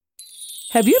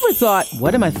Have you ever thought,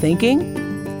 what am I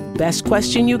thinking? Best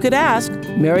question you could ask.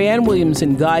 Marianne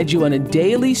Williamson guides you on a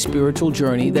daily spiritual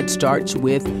journey that starts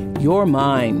with your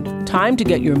mind. Time to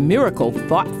get your miracle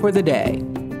thought for the day.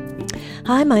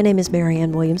 Hi, my name is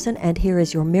Marianne Williamson, and here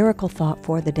is your miracle thought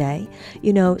for the day.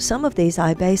 You know, some of these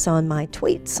I base on my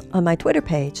tweets on my Twitter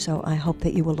page, so I hope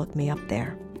that you will look me up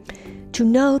there. To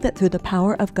know that through the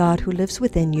power of God who lives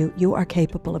within you, you are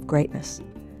capable of greatness.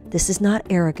 This is not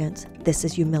arrogance, this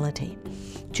is humility.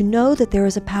 To know that there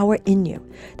is a power in you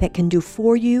that can do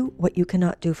for you what you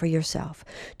cannot do for yourself.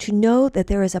 To know that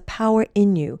there is a power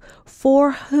in you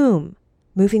for whom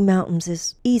moving mountains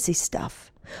is easy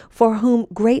stuff, for whom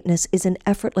greatness is an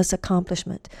effortless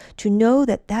accomplishment. To know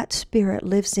that that spirit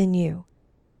lives in you.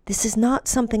 This is not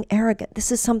something arrogant.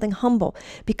 This is something humble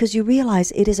because you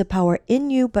realize it is a power in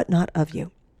you but not of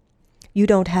you. You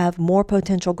don't have more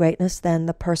potential greatness than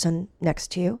the person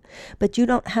next to you, but you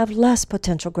don't have less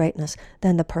potential greatness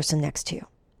than the person next to you.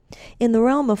 In the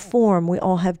realm of form, we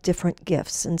all have different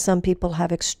gifts, and some people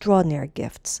have extraordinary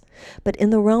gifts. But in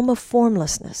the realm of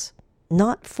formlessness,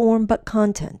 not form but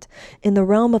content, in the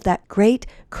realm of that great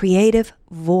creative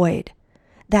void,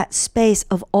 that space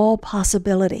of all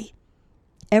possibility,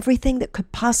 everything that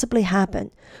could possibly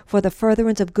happen for the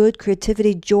furtherance of good,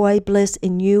 creativity, joy, bliss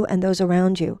in you and those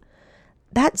around you,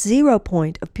 that 0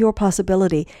 point of pure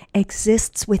possibility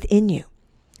exists within you.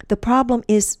 The problem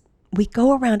is we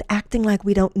go around acting like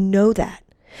we don't know that.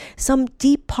 Some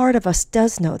deep part of us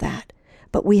does know that,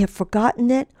 but we have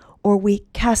forgotten it or we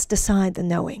cast aside the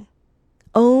knowing.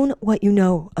 Own what you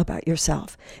know about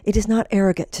yourself. It is not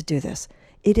arrogant to do this.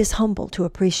 It is humble to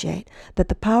appreciate that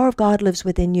the power of God lives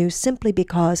within you simply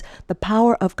because the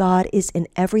power of God is in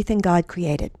everything God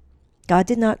created. God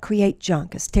did not create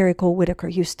junk, as Terry Cole Whitaker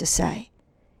used to say.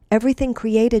 Everything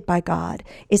created by God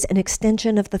is an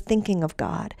extension of the thinking of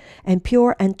God, and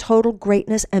pure and total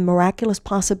greatness and miraculous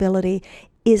possibility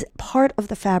is part of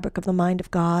the fabric of the mind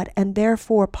of God, and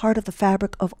therefore part of the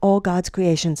fabric of all God's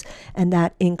creations, and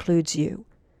that includes you.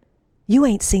 You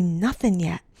ain't seen nothing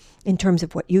yet in terms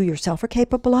of what you yourself are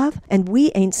capable of, and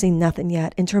we ain't seen nothing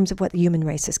yet in terms of what the human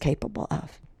race is capable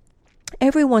of.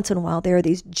 Every once in a while, there are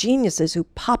these geniuses who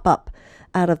pop up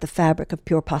out of the fabric of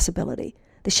pure possibility.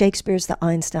 The Shakespeares, the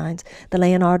Einsteins, the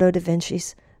Leonardo da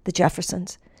Vinci's, the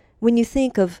Jeffersons. When you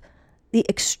think of the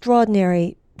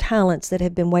extraordinary talents that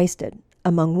have been wasted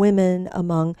among women,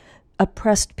 among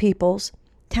oppressed peoples,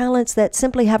 talents that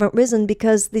simply haven't risen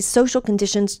because the social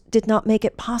conditions did not make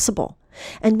it possible.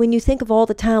 And when you think of all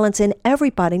the talents in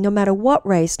everybody, no matter what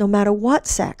race, no matter what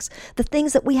sex, the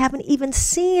things that we haven't even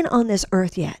seen on this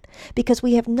earth yet, because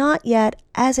we have not yet,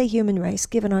 as a human race,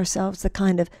 given ourselves the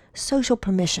kind of social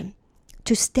permission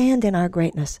to stand in our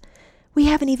greatness. We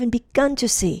haven't even begun to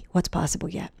see what's possible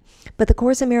yet. But the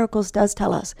Course in Miracles does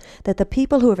tell us that the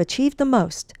people who have achieved the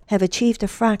most have achieved a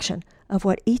fraction of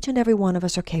what each and every one of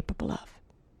us are capable of.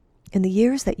 In the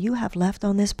years that you have left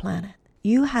on this planet,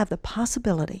 you have the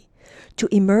possibility to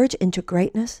emerge into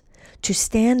greatness, to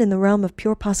stand in the realm of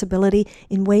pure possibility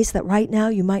in ways that right now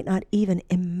you might not even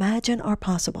imagine are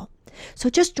possible.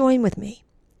 So just join with me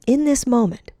in this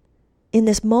moment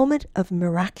of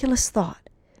miraculous thought,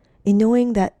 in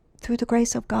knowing that through the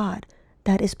grace of God,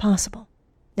 that is possible.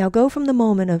 Now go from the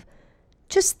moment of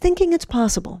just thinking it's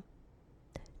possible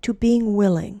to being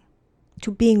willing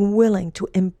to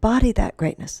embody that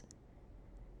greatness,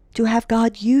 to have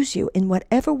God use you in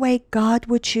whatever way God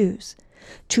would choose,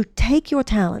 to take your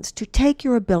talents, to take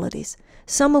your abilities,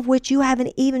 some of which you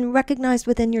haven't even recognized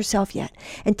within yourself yet,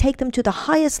 and take them to the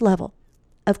highest level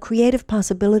of creative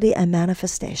possibility and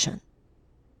manifestation.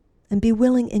 And be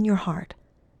willing in your heart.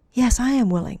 Yes, I am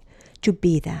willing to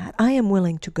be that. I am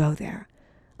willing to go there.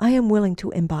 I am willing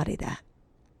to embody that.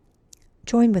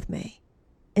 Join with me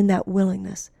in that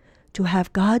willingness to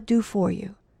have God do for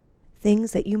you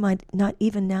things that you might not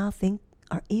even now think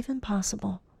are even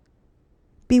possible.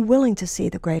 Be willing to see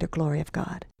the greater glory of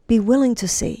God. Be willing to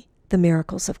see the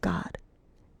miracles of God.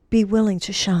 Be willing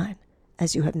to shine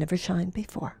as you have never shined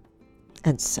before.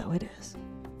 And so it is.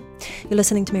 You're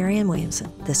listening to Marianne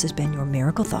Williamson. This has been your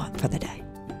Miracle Thought for the day.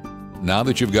 Now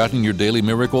that you've gotten your daily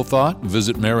miracle thought,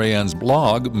 visit Marianne's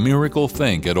blog, Miracle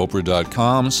Think, at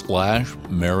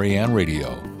oprah.com/Marianne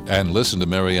Radio. And listen to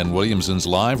Marianne Williamson's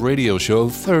live radio show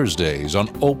Thursdays on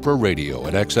Oprah Radio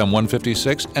at XM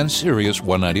 156 and Sirius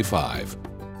 195.